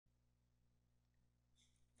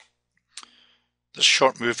This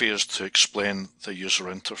short movie is to explain the user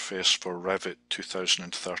interface for Revit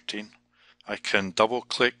 2013. I can double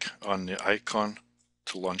click on the icon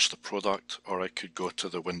to launch the product, or I could go to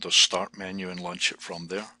the Windows Start menu and launch it from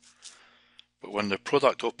there. But when the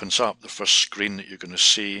product opens up, the first screen that you're going to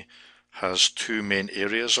see has two main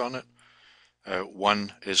areas on it.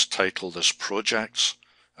 One is titled as Projects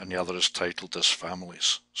and the other is titled as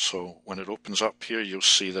Families. So when it opens up here, you'll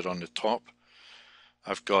see that on the top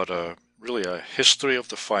I've got really a history of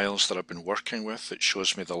the files that I've been working with. It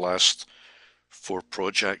shows me the last 4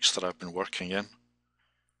 projects that I've been working in.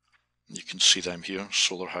 You can see them here: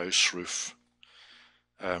 solar house, roof.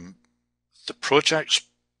 The projects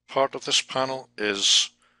part of this panel is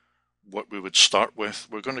what we would start with.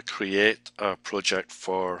 We're going to create a project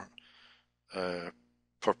for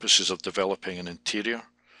purposes of developing an interior.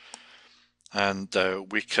 And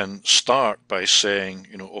we can start by saying,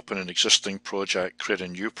 open an existing project, create a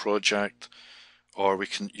new project, or we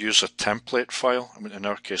can use a template file. In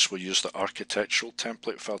our case, we'll use the architectural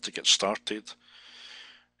template file to get started.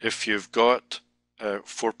 If you've got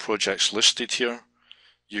 4 projects listed here,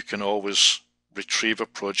 you can always retrieve a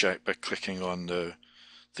project by clicking on the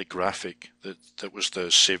graphic that was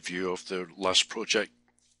the save view of the last project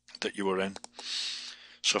that you were in.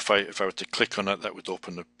 So if I were to click on it, that would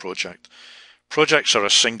open the project. Projects are a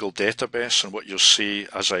single database, and what you'll see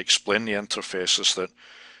as I explain the interface is that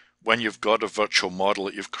when you've got a virtual model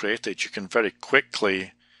that you've created, you can very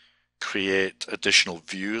quickly create additional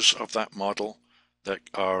views of that model that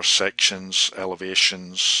are sections,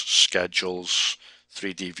 elevations, schedules,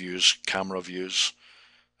 3D views, camera views.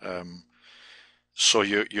 So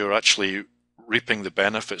you're actually reaping the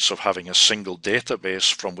benefits of having a single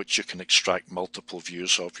database from which you can extract multiple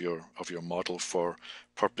views of your model for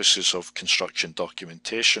purposes of construction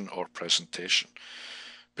documentation or presentation.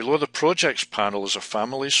 Below the projects panel is a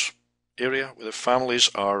families area, where the families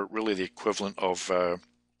are really the equivalent of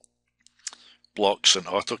blocks in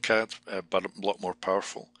AutoCAD, but a lot more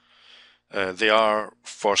powerful. They are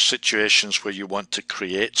for situations where you want to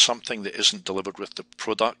create something that isn't delivered with the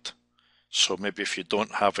product. So maybe if you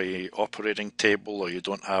don't have a operating table, or you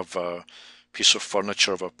don't have a piece of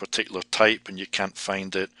furniture of a particular type and you can't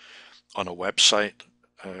find it on a website,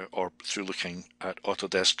 or through looking at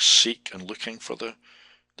Autodesk Seek and looking for the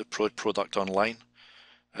product online,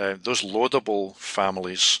 those loadable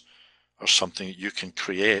families are something that you can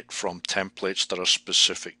create from templates that are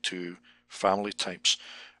specific to family types.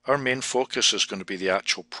 Our main focus is going to be the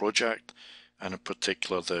actual project, and in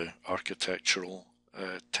particular the architectural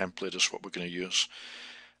template is what we're going to use.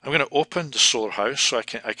 I'm going to open the solar house, so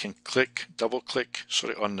I can double click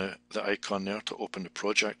on the icon there to open the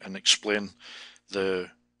project and explain the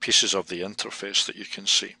pieces of the interface that you can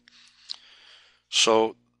see.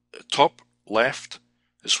 So top left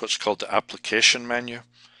is what's called the application menu.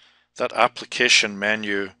 That application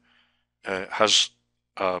menu has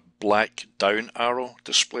a black down arrow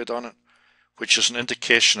displayed on it, which is an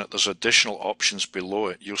indication that there's additional options below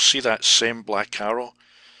it. You'll see that same black arrow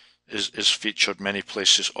is featured many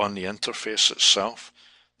places on the interface itself.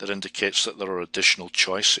 That indicates that there are additional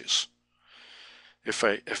choices. If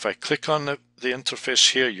I click on the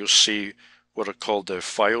interface here, you'll see what are called the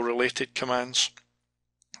file-related commands.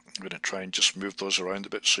 I'm going to try and just move those around a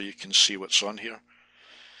bit so you can see what's on here.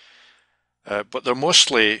 But they're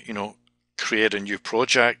mostly, create a new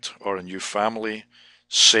project or a new family,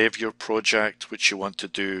 save your project, which you want to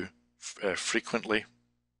do frequently.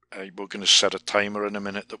 We're going to set a timer in a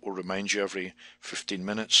minute that will remind you every 15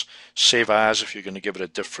 minutes. Save as if you're going to give it a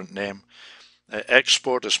different name.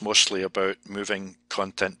 Export is mostly about moving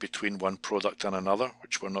content between one product and another,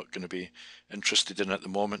 which we're not going to be interested in at the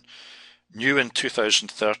moment. New in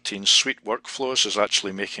 2013, Suite Workflows is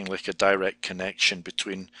actually making like a direct connection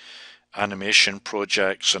between animation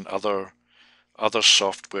projects and other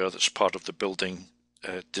software that's part of the building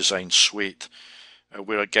design suite.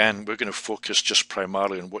 Where again, we're going to focus just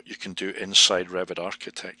primarily on what you can do inside Revit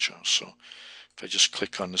architecture. So if I just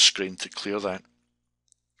click on the screen to clear that,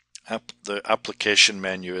 the application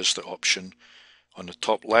menu is the option on the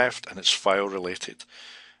top left, and it's file related.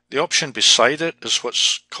 The option beside it is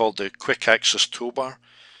what's called the quick access toolbar.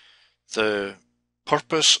 The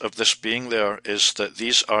purpose of this being there is that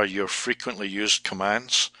these are your frequently used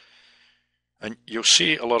commands. And you'll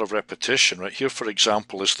see a lot of repetition. Right here, for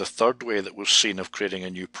example, is the third way that we've seen of creating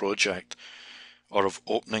a new project, or of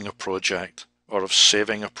opening a project, or of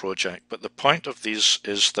saving a project. But the point of these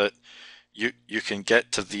is that you can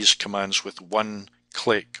get to these commands with one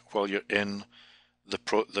click while you're in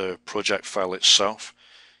the project file itself.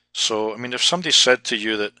 So, if somebody said to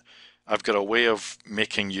you that I've got a way of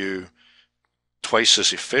making you twice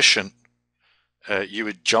as efficient you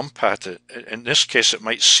would jump at it. In this case, it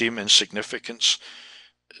might seem insignificant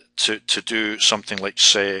to do something like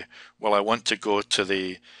say, well, I want to go to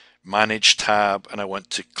the Manage tab and I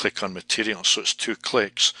want to click on Materials, so it's 2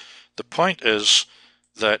 clicks. The point is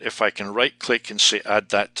that if I can right click and say add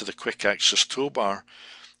that to the quick access toolbar,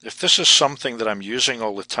 if this is something that I'm using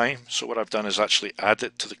all the time, so what I've done is actually add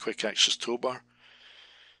it to the quick access toolbar,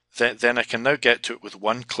 then I can now get to it with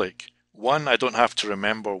 1 click. One, I don't have to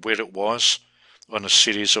remember where it was on a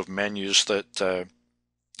series of menus that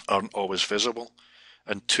aren't always visible.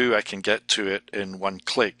 And 2, I can get to it in 1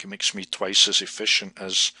 click. It makes me twice as efficient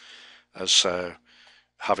as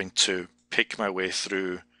having to pick my way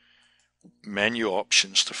through menu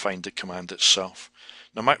options to find the command itself.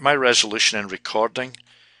 Now my resolution in recording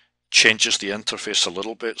changes the interface a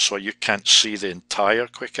little bit, so you can't see the entire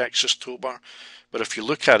quick access toolbar. But if you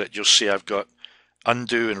look at it, you'll see I've got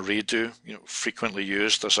undo and redo, frequently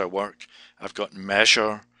used as I work. I've got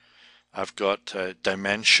measure, I've got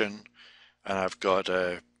dimension, and I've got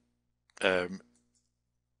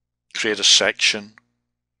create a section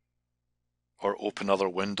or open other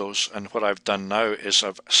windows. And what I've done now is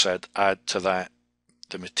I've said add to that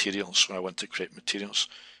the materials when I want to create materials.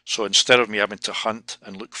 So instead of me having to hunt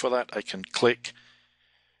and look for that, I can click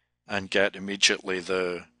and get immediately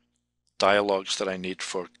the dialogues that I need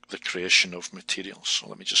for the creation of materials. So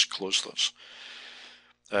let me just close those.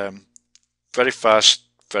 Very fast,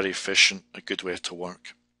 very efficient, a good way to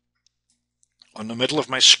work. On the middle of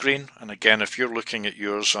my screen, and again, if you're looking at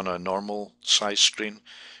yours on a normal size screen,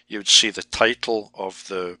 you would see the title of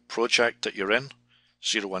the project that you're in,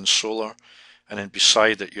 01 Solar, and then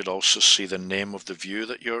beside it you'd also see the name of the view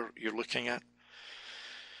that you're looking at.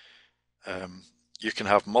 You can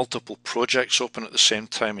have multiple projects open at the same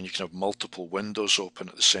time, and you can have multiple windows open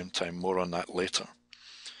at the same time. More on that later.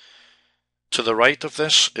 To the right of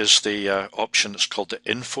this is the option that's called the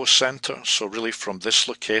Info Center. So really from this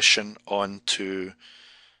location on to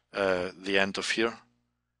the end of here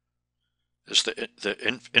is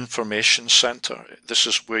the Information Center. This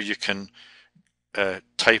is where you can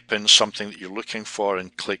type in something that you're looking for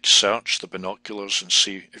and click search the binoculars and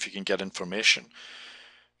see if you can get information.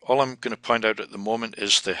 All I'm going to point out at the moment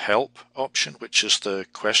is the help option, which is the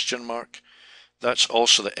question mark. That's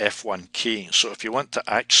also the F1 key. So if you want to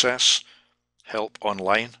access help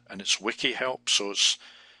online, and it's wiki help, so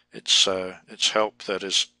it's help that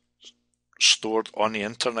is stored on the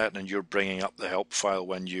internet, and you're bringing up the help file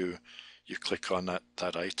when you click on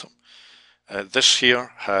that item. This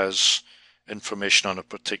here has information on a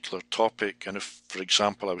particular topic, and if, for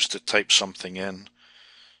example, I was to type something in,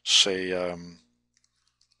 say a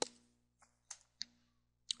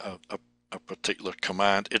particular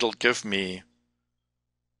command, it'll give me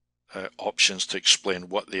options to explain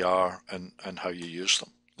what they are and how you use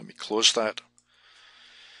them. Let me close that.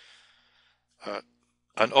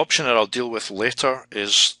 An option that I'll deal with later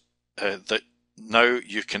is that now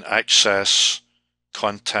you can access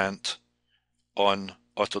content on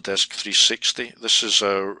Autodesk 360. This is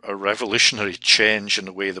a revolutionary change in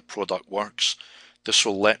the way the product works. This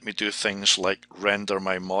will let me do things like render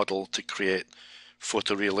my model to create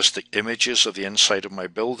photorealistic images of the inside of my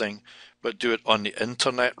building, but do it on the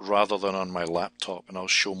internet rather than on my laptop, and I'll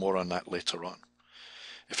show more on that later on.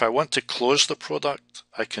 If I want to close the product,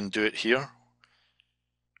 I can do it here,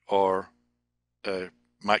 or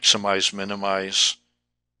maximize, minimize,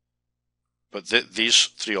 but these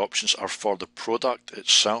 3 options are for the product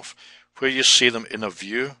itself. Where you see them in a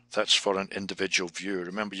view, that's for an individual view.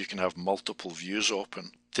 Remember, you can have multiple views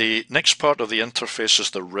open. The next part of the interface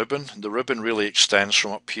is the ribbon. The ribbon really extends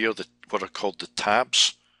from up here, what are called the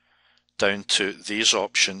tabs, down to these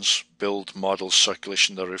options, build, model,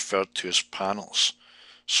 circulation. They're referred to as panels.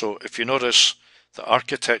 So if you notice, the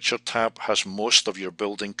architecture tab has most of your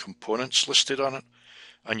building components listed on it,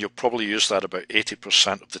 and you'll probably use that about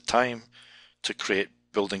 80% of the time to create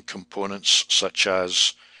building components such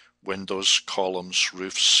as windows, columns,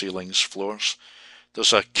 roofs, ceilings, floors.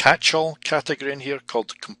 There's a catch-all category in here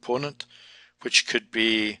called component, which could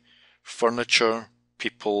be furniture,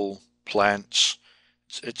 people, plants.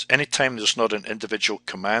 It's anytime there's not an individual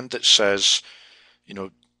command that says,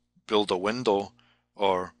 build a window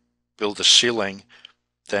or build a ceiling,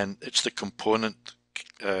 then it's the component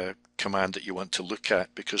command that you want to look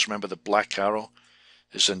at, because remember the black arrow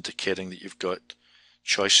is indicating that you've got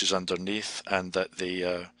choices underneath, and that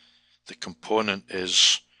the component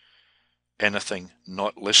is anything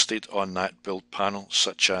not listed on that build panel,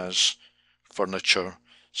 such as furniture,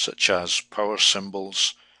 such as power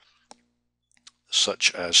symbols,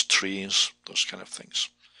 such as trees, those kind of things.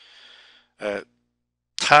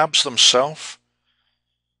 Tabs themselves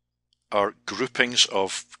are groupings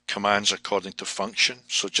of commands according to function.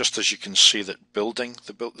 So just as you can see that building,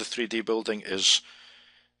 the 3D building is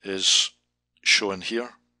shown here.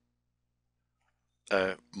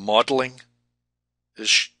 Modeling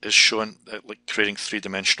is shown, like creating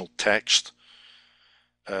three-dimensional text.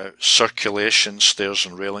 Circulation, stairs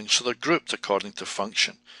and railings. So they're grouped according to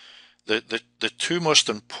function. The two most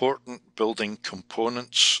important building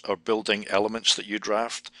components or building elements that you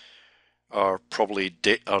draft are probably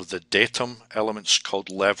the datum elements called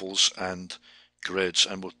levels and grids,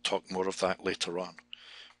 and we'll talk more of that later on.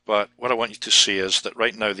 But what I want you to see is that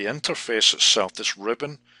right now the interface itself, this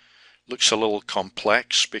ribbon, looks a little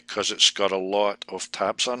complex because it's got a lot of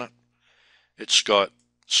tabs on it. It's got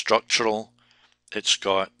structural, it's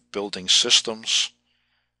got building systems,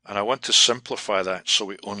 and I want to simplify that so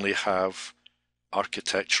we only have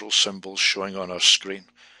architectural symbols showing on our screen.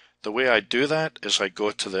 The way I do that is I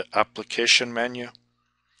go to the application menu,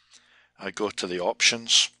 I go to the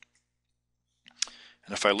options,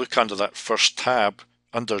 and if I look under that first tab,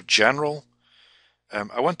 under general,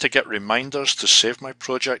 I want to get reminders to save my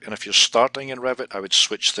project, and if you're starting in Revit, I would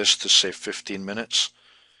switch this to say 15 minutes,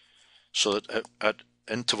 so that at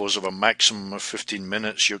intervals of a maximum of 15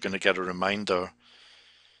 minutes, you're going to get a reminder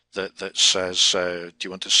that says, do you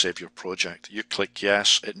want to save your project? You click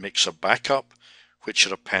yes, it makes a backup, which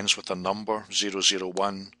it appends with a number,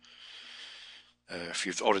 001. If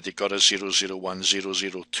you've already got a 001,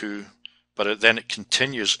 002, but then it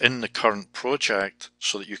continues in the current project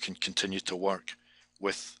so that you can continue to work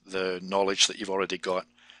with the knowledge that you've already got,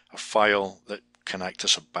 a file that can act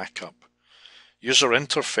as a backup. User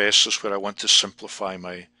interface is where I want to simplify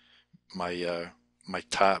my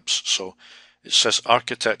tabs. So it says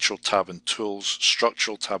architectural tab and tools,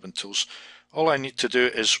 structural tab and tools. All I need to do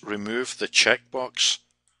is remove the checkbox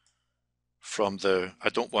from I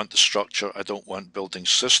don't want the structure, I don't want building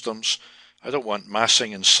systems, I don't want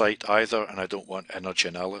massing and site either, and I don't want energy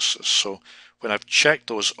analysis. So when I've checked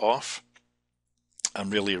those off, I'm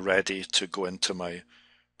really ready to go into my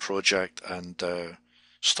project and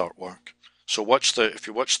start work. So if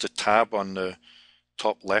you watch the tab on the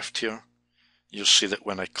top left here, you'll see that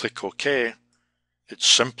when I click OK, it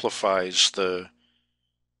simplifies the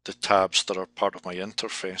tabs that are part of my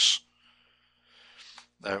interface.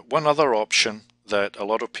 One other option that a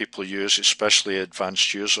lot of people use, especially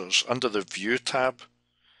advanced users, under the View tab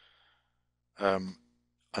and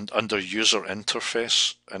under User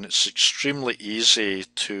Interface, and it's extremely easy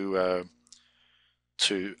to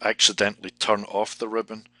accidentally turn off the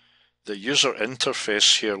ribbon. The User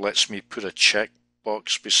Interface here lets me put a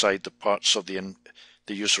checkbox beside the parts of the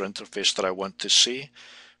user interface that I want to see,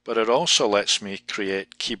 but it also lets me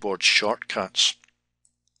create keyboard shortcuts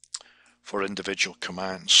for individual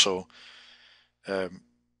commands. So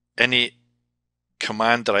any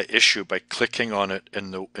command that I issue by clicking on it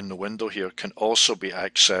in the window here can also be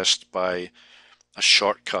accessed by a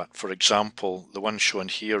shortcut. For example, the one shown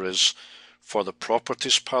here is for the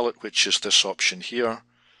properties palette, which is this option here.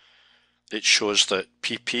 It shows that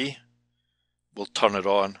PP will turn it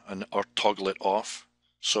on or toggle it off.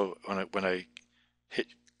 So when I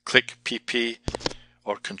click PP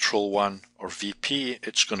or Control 1 or VP,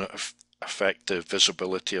 it's going to affect the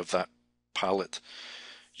visibility of that palette.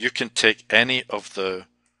 You can take any of the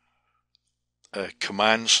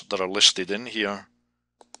commands that are listed in here,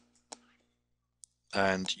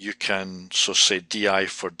 and you can, so say DI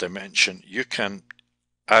for dimension, you can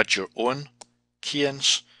add your own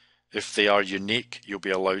key-ins. If they are unique, you'll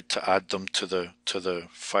be allowed to add them to the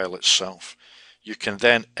file itself. You can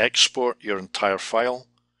then export your entire file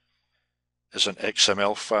as an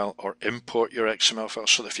XML file or import your XML file,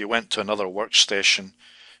 so that if you went to another workstation,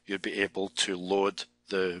 you'd be able to load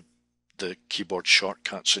the keyboard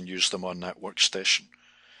shortcuts and use them on that workstation.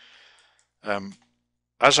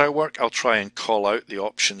 As I work, I'll try and call out the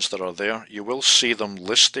options that are there. You will see them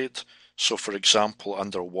listed. So for example,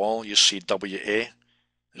 under wall, you see WA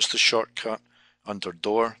is the shortcut. Under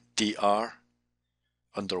door, DR.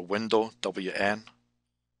 Under window, WN.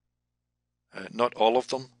 Not all of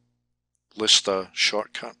them list a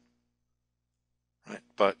shortcut, right?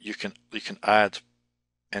 But you can add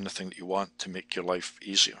anything that you want to make your life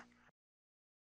easier.